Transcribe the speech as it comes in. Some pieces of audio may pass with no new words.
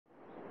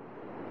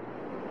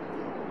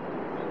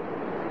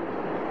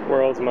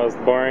World's most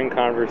boring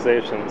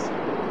conversations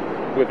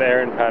with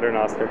Aaron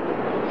Paternoster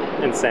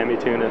and Sammy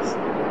Tunis.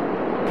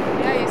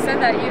 Yeah, you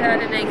said that you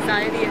had an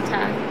anxiety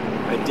attack.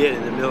 I did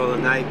in the middle of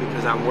the night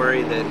because I'm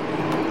worried that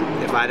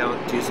if I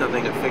don't do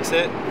something to fix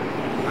it,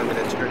 I'm going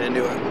to turn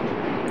into A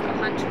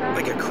hunchback?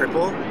 like a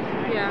cripple.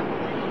 Yeah.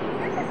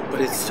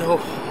 But it's so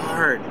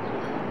hard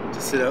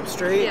to sit up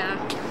straight.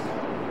 Yeah.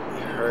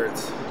 It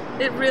hurts.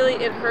 It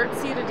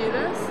hurts you to do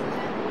this?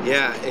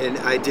 Yeah, and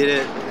I did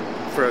it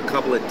for a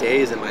couple of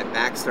days and my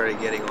back started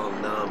getting all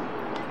numb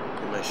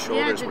and my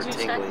shoulders were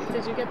tingly.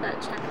 Did you get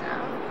that checked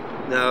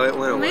out? No, it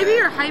went away. Maybe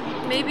you're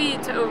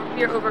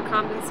you're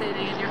overcompensating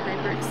and you're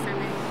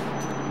hyperextending.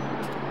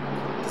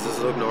 Does this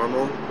look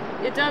normal?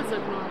 It does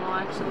look normal,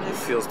 actually. It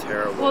feels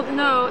terrible. Well,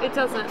 no, it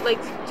doesn't.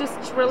 Like,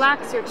 just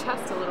relax your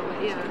chest a little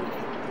bit, yeah.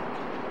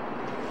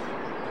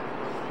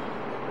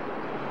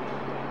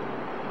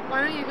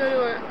 Why don't you go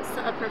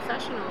to a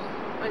professional,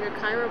 like a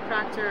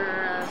chiropractor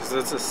or a... Because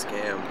it's a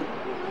scam.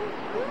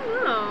 I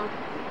don't know.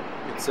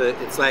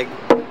 It's like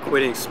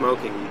quitting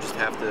smoking. You just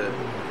have to...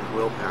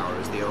 Willpower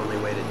is the only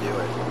way to do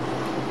it.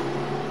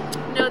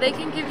 No, they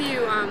can give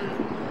you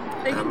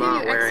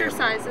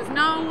exercises.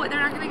 No, they're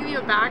not going to give you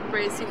a back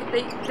brace.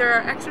 There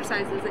are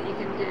exercises that you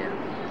can do.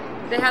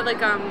 They have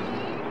like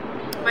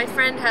my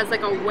friend has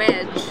like a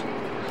wedge,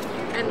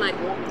 and like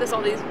there's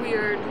all these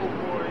weird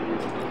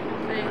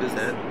things. What is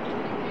that?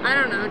 I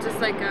don't know, just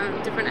like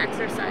different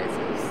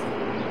exercises.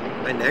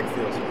 My neck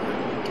feels fine.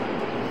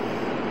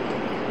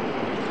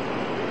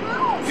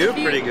 You have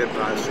pretty good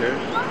posture.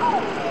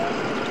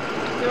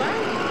 Do I?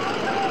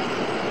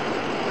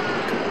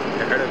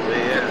 Comparatively,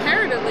 yeah.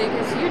 Comparatively,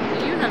 because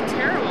you have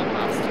terrible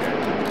posture.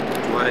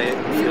 Why?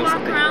 You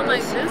walk around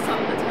like this all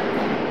the time.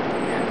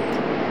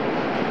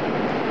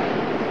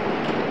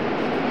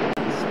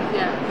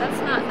 Yeah,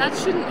 that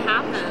shouldn't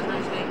happen,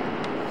 I think.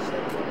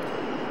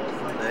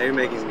 Now you're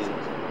making me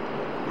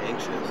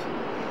anxious.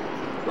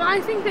 Well, I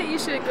think that you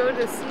should go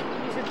to see,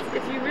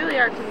 if you really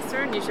are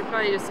concerned, you should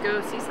probably just go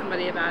see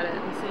somebody about it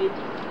and see,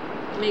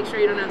 make sure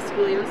you don't have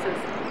scoliosis.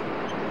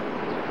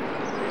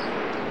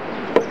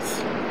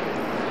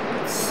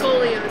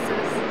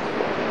 Scoliosis.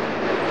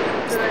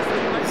 Did I say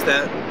what? Is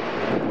that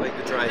like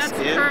the dry That's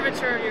skin? the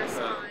curvature of your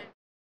spine.